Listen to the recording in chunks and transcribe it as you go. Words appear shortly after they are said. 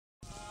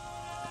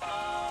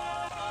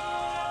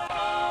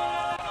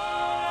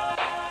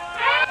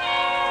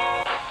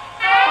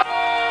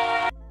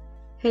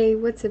Hey,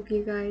 what's up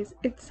you guys?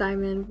 It's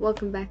Simon.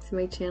 Welcome back to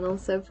my channel.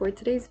 So for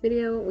today's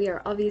video, we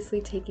are obviously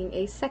taking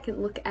a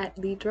second look at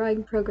the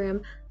drawing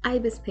program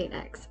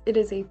ibispaintx. It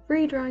is a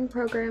free drawing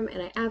program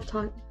and I have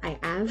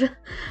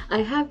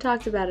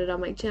talked about it on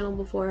my channel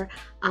before,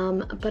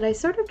 but I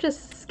sort of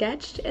just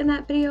sketched in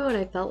that video and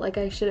I felt like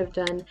I should have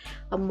done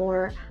a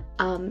more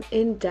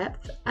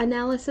in-depth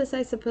analysis,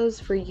 I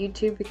suppose, for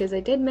YouTube, because I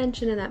did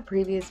mention in that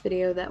previous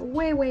video that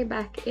way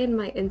back in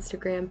my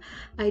Instagram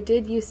I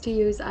did used to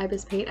use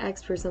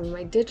ibispaintx for some of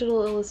my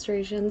digital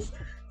illustrations,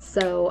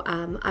 so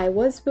I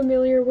was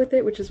familiar with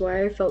it, which is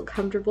why I felt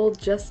comfortable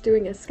just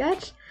doing a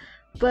sketch.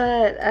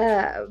 But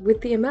with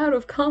the amount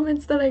of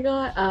comments that I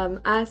got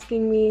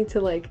asking me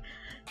to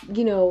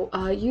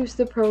use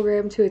the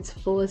program to its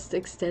fullest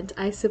extent,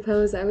 I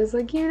suppose, I was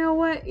like, you know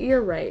what,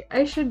 you're right,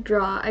 I should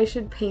draw, I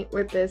should paint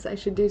with this, I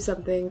should do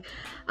something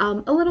a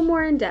little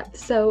more in depth.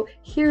 So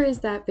here is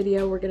that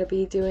video. We're going to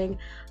be doing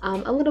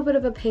a little bit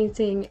of a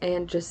painting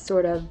and just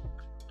sort of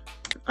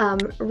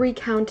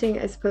recounting,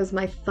 I suppose,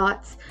 my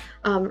thoughts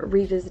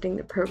revisiting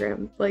the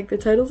program, like the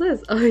title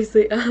says,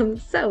 obviously.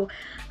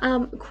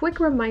 Quick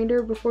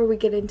reminder before we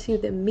get into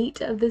the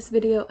meat of this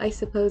video, I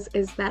suppose,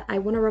 is that I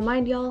want to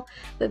remind y'all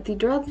that the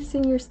Draw This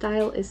in Your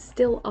Style is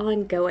still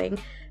ongoing.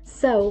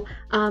 So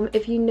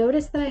if you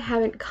notice that I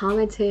haven't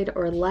commented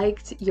or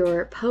liked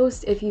your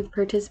post, if you've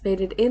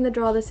participated in the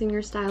Draw This in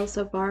Your Style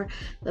so far,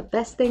 the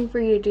best thing for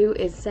you to do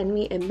is send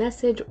me a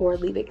message or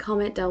leave a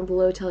comment down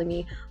below telling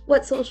me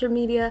what social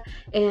media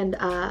and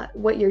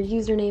what your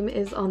username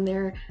is on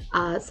there,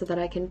 so that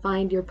I can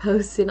find your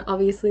posts and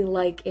obviously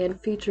like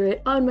and feature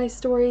it on my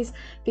stories,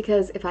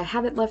 because if I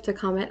haven't left a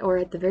comment or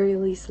at the very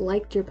least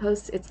liked your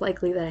posts, it's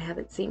likely that I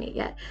haven't seen it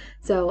yet.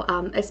 So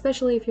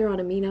especially if you're on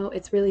Amino,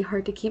 it's really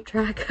hard to keep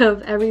track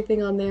of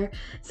everything on there.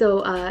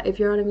 So if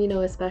you're on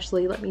Amino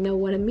especially, let me know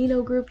what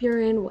Amino group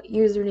you're in, what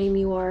username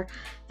you are,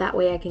 that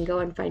way I can go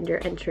and find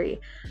your entry.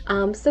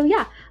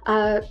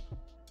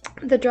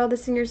 The Draw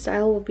This in Your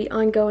Style will be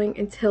ongoing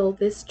until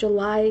this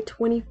July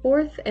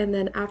 24th, and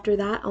then after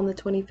that, on the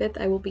 25th,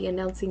 I will be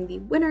announcing the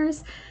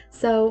winners.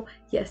 So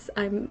yes,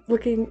 I'm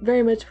looking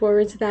very much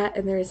forward to that,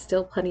 and there is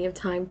still plenty of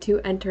time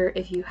to enter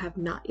if you have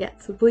not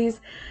yet. So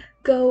please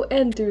go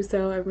and do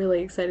so. I'm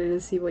really excited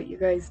to see what you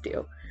guys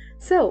do.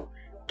 So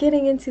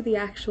getting into the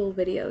actual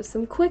video,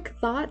 some quick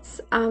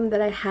thoughts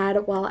that I had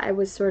while I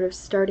was sort of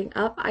starting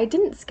up. I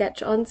didn't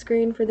sketch on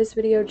screen for this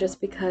video just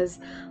because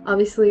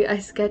obviously I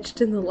sketched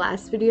in the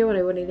last video and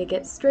I wanted to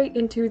get straight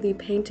into the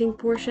painting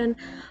portion,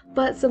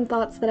 but some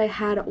thoughts that I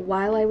had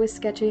while I was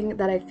sketching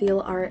that I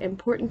feel are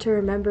important to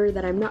remember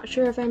that I'm not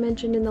sure if I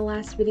mentioned in the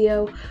last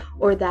video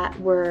or that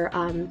were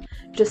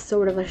just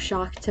sort of a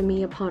shock to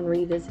me upon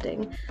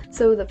revisiting.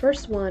 So the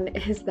first one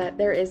is that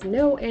there is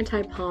no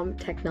anti-palm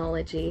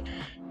technology,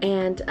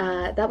 and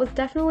that was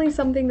definitely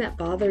something that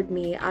bothered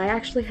me. I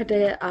actually had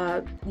to,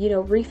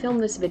 refilm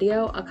this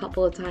video a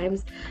couple of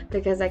times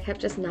because I kept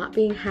just not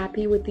being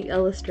happy with the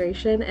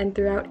illustration, and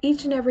throughout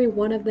each and every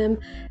one of them,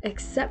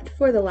 except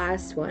for the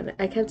last one,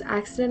 I kept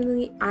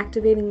accidentally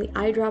activating the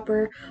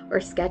eyedropper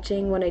or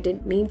sketching when I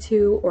didn't mean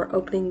to, or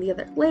opening the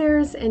other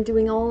layers and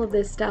doing all of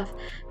this stuff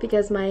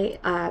because my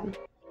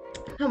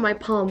not my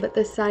palm, but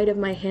the side of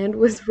my hand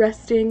was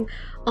resting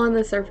on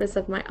the surface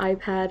of my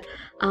iPad.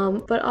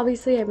 But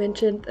obviously I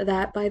mentioned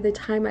that by the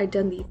time I'd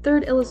done the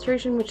third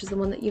illustration, which is the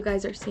one that you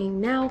guys are seeing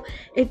now,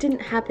 it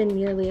didn't happen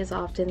nearly as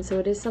often, so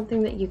it is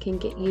something that you can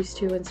get used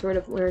to and sort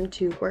of learn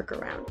to work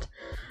around.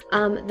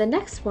 The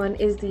next one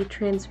is the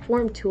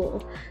transform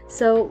tool.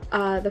 So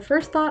the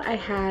first thought I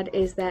had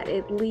is that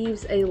it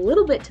leaves a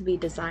little bit to be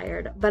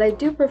desired, but I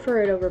do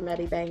prefer it over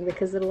Medibang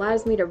because it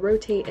allows me to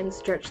rotate and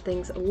stretch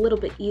things a little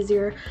bit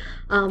easier.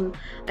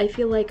 I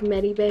feel like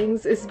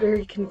Medibangs is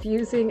very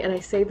confusing, and I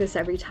say this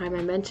every time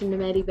I mention a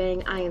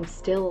Medibang. I am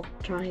still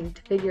trying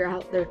to figure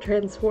out their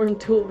transform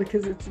tool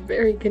because it's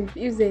very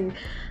confusing.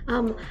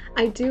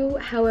 I do,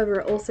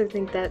 however, also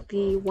think that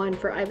the one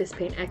for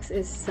ibispaintx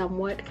is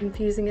somewhat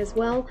confusing as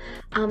well.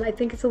 I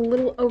think it's a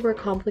little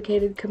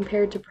overcomplicated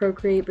compared to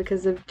Procreate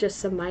because of just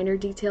some minor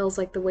details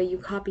like the way you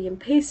copy and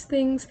paste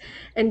things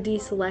and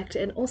deselect,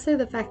 and also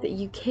the fact that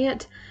you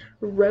can't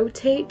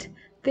rotate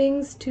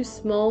things to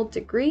small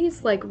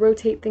degrees, like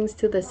rotate things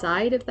to the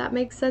side, if that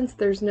makes sense.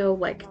 There's no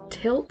like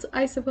tilt,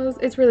 I suppose.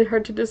 It's really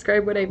hard to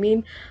describe what I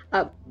mean,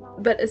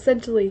 but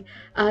essentially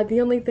the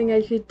only thing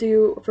I could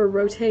do for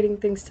rotating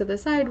things to the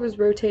side was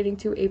rotating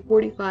to a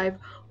 45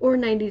 or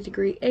 90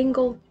 degree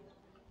angle.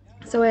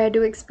 So I had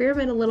to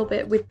experiment a little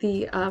bit with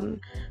the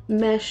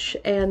mesh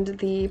and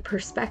the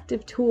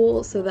perspective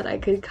tool so that I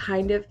could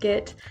kind of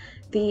get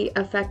the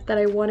effect that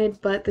I wanted,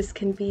 but this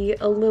can be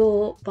a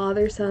little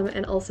bothersome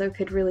and also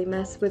could really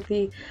mess with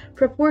the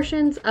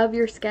proportions of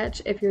your sketch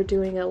if you're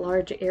doing a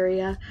large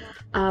area.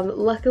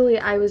 Luckily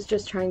I was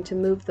just trying to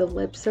move the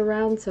lips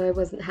around, so I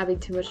wasn't having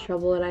too much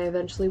trouble and I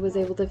eventually was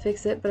able to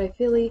fix it, but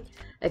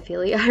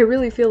I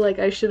really feel like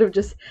I should have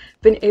just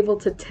been able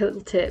to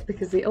tilt it,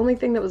 because the only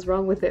thing that was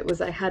wrong with it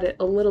was I had it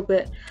a little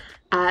bit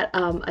at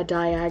a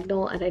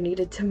diagonal, and I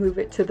needed to move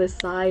it to the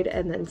side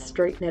and then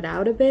straighten it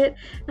out a bit,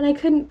 and I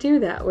couldn't do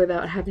that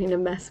without having to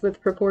mess with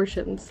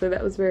proportions, so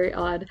that was very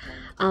odd.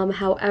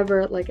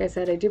 However, like I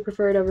said, I do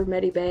prefer it over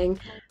Medibang.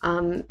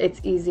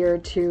 It's easier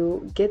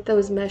to get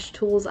those mesh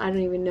tools. I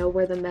don't even know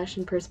where the mesh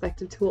and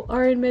perspective tool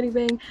are in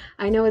Medibang.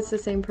 I know it's the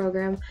same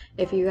program.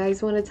 If you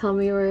guys want to tell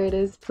me where it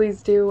is,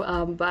 please do,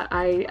 but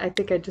I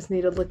think I just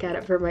need to look at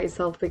it for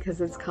myself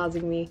because it's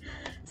causing me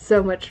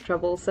so much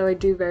trouble. So I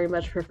do very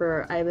much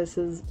prefer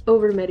Ibis's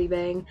over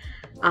Medibang.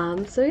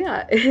 So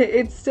yeah,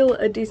 it's still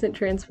a decent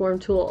transform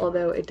tool,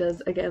 although it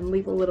does, again,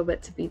 leave a little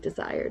bit to be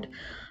desired.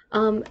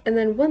 And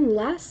then one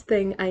last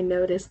thing I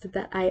noticed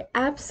that I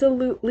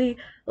absolutely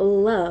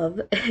love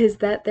is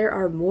that there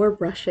are more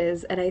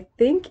brushes, and I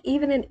think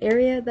even an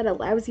area that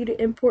allows you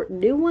to import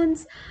new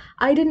ones.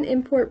 I didn't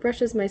import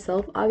brushes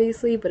myself,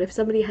 obviously, but if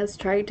somebody has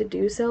tried to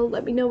do so,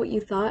 let me know what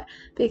you thought,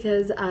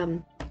 because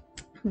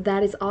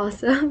that is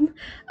awesome.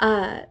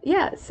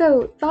 Yeah,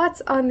 so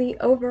thoughts on the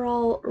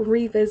overall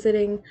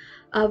revisiting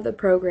of the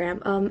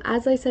program.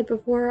 As I said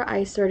before,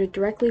 I started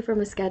directly from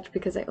a sketch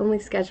because I only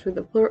sketched with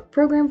the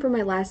program for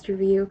my last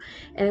review,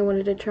 and I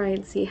wanted to try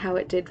and see how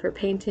it did for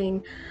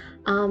painting.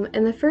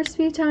 And the first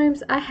few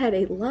times I had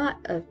a lot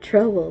of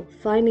trouble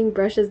finding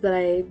brushes that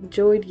I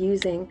enjoyed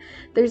using.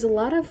 There's a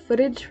lot of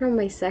footage from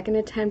my second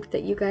attempt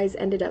that you guys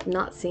ended up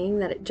not seeing,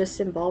 that it just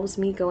involves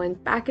me going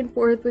back and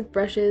forth with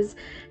brushes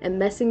and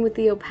messing with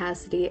the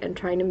opacity and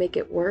trying to make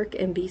it work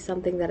and be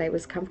something that I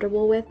was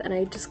comfortable with, and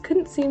I just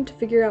couldn't seem to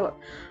figure out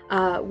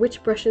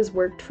which brushes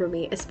worked for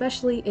me,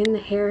 especially in the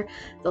hair.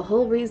 The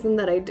whole reason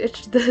that I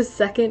ditched the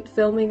second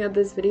filming of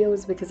this video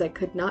was because I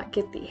could not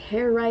get the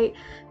hair right,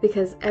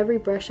 because every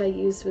brush I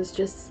used was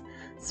just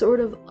sort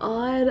of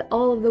odd.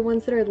 All of the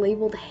ones that are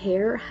labeled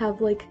hair have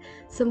like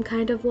some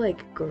kind of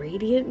like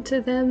gradient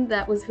to them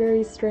that was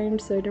very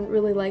strange, so I didn't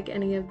really like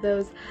any of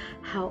those.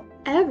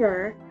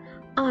 However,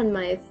 on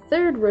my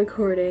third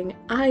recording,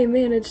 I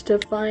managed to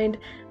find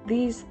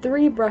these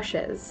 3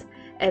 brushes,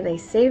 and they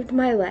saved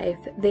my life.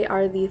 They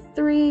are the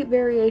 3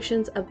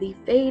 variations of the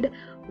Fade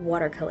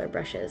watercolor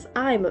brushes.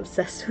 I'm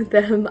obsessed with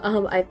them.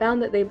 I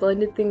found that they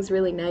blended things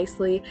really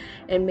nicely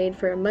and made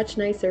for a much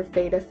nicer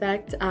fade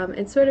effect,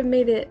 and sort of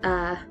made it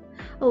a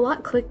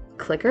lot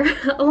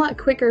a lot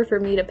quicker for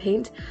me to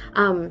paint.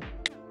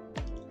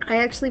 I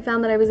actually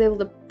found that I was able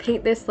to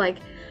paint this like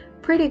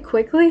pretty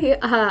quickly.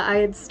 I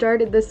had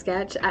started the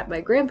sketch at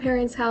my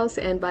grandparents' house,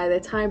 and by the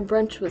time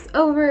brunch was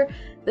over,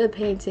 the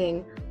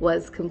painting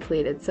was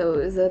completed. So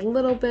it was a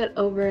little bit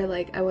over,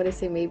 like, I want to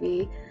say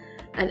maybe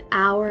an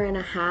hour and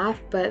a half,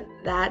 but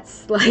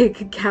that's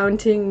like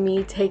counting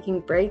me taking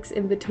breaks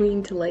in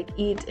between to like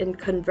eat and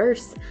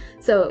converse.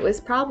 So it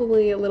was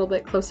probably a little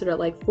bit closer to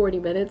like 40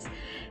 minutes,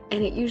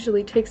 and it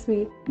usually takes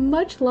me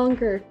much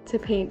longer to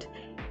paint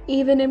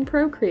even in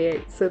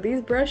Procreate. So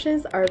these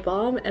brushes are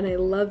bomb, and I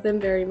love them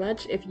very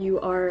much. If you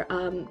are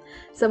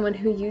someone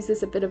who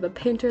uses a bit of a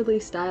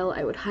painterly style,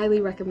 I would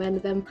highly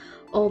recommend them,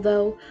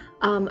 although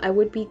I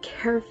would be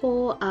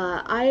careful.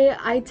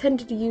 I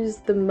tended to use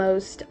the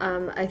most,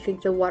 I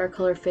think, the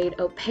watercolor fade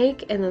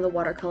opaque and then the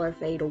watercolor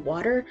fade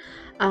water.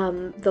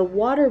 The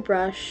water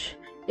brush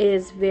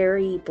is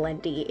very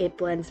blendy. It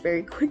blends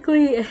very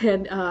quickly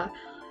and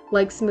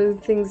like smooth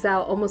things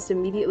out almost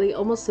immediately,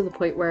 almost to the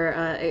point where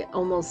it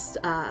almost,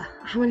 how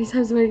many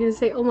times am I gonna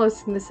say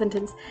almost in this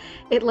sentence?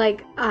 It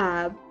like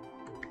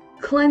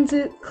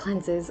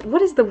cleanses,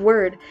 what is the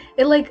word?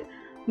 It like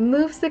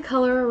moves the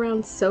color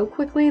around so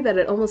quickly that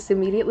it almost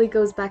immediately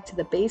goes back to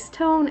the base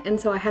tone, and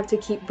so I have to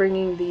keep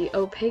bringing the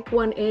opaque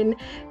one in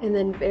and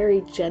then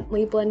very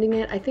gently blending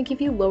it. I think if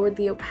you lowered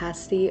the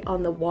opacity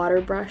on the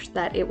water brush,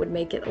 that it would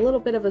make it a little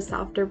bit of a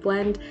softer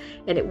blend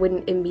and it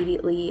wouldn't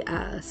immediately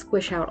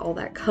squish out all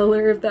that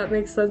color, if that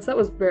makes sense. That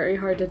was very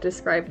hard to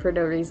describe for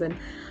no reason.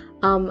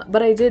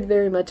 But I did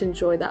very much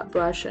enjoy that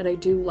brush, and I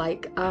do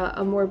like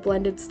a more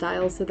blended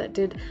style, so that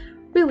did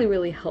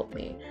really help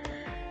me.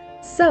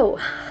 So,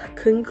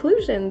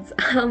 conclusions.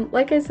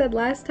 Like I said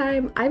last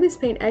time,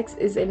 ibispaintx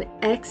is an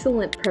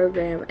excellent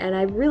program, and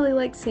I really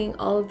like seeing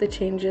all of the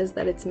changes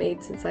that it's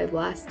made since I've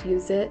last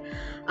used it.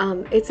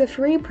 It's a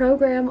free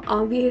program,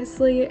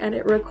 obviously, and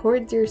it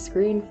records your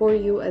screen for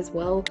you as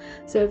well.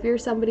 So if you're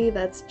somebody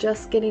that's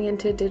just getting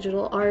into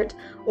digital art,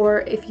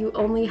 or if you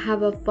only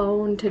have a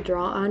phone to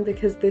draw on,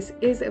 because this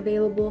is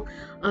available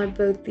on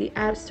both the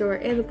App Store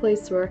and the Play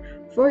Store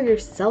for your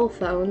cell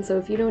phone. So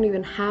if you don't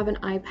even have an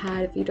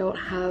iPad, if you don't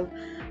have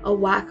a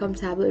Wacom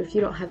tablet, if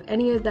you don't have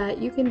any of that,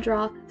 you can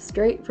draw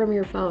straight from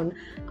your phone.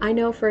 I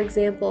know, for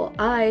example,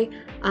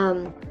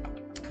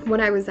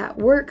 when I was at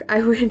work,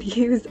 I would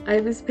use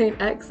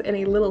ibispaintx and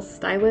a little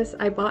stylus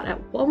I bought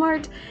at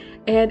Walmart,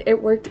 and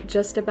it worked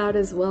just about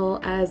as well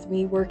as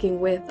me working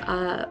with,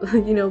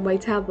 you know, my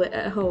tablet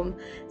at home.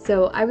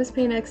 So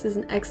ibispaintx is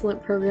an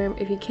excellent program.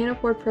 If you can't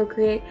afford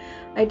Procreate,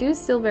 I do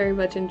still very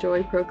much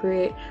enjoy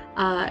Procreate.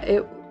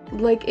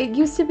 like, it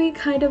used to be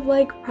kind of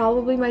like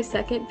probably my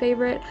second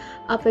favorite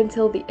up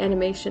until the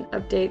animation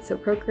update. So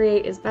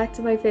Procreate is back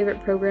to my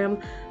favorite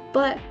program,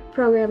 but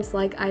programs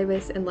like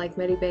Ibis and like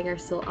Medibang are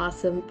still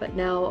awesome. But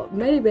now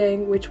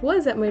Medibang, which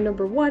was at my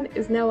number 1,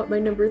 is now at my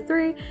number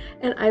 3,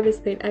 and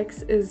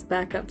ibispaintx is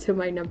back up to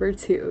my number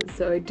 2.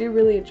 So I do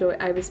really enjoy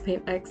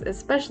ibispaintx,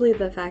 especially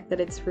the fact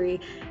that it's free.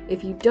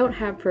 If you don't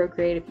have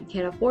Procreate, if you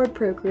can't afford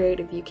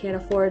Procreate, if you can't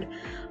afford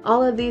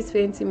all of these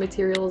fancy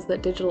materials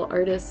that digital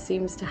artists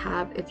seems to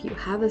have, if you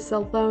have a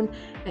cell phone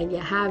and you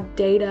have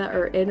data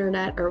or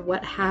internet or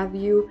what have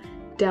you,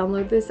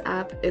 download this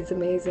app. It's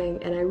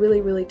amazing, and I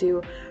really, really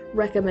do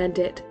recommend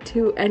it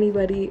to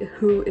anybody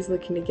who is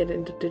looking to get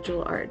into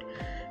digital art.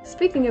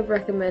 Speaking of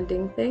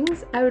recommending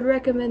things, I would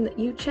recommend that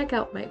you check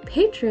out my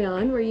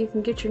Patreon, where you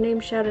can get your name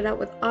shouted out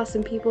with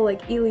awesome people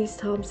like Elise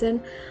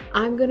Thompson.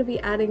 I'm going to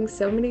be adding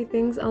so many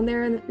things on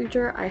there in the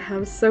future. I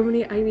have so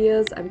many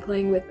ideas. I'm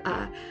playing with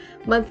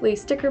monthly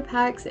sticker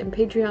packs and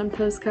Patreon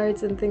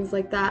postcards and things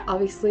like that.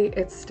 Obviously,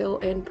 it's still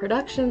in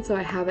production, so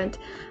I haven't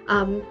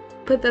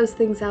put those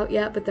things out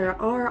yet, but there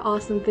are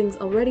awesome things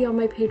already on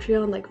my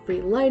Patreon, like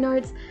free line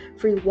arts,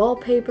 free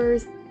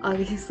wallpapers,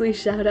 obviously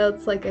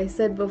shoutouts like I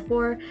said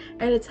before,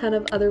 and a ton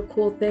of other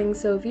cool things.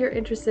 So if you're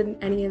interested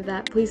in any of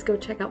that, please go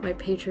check out my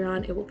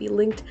Patreon. It will be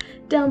linked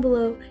down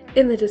below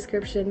in the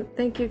description.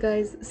 Thank you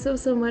guys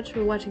so much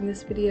for watching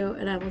this video,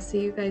 and I will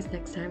see you guys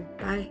next time.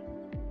 Bye!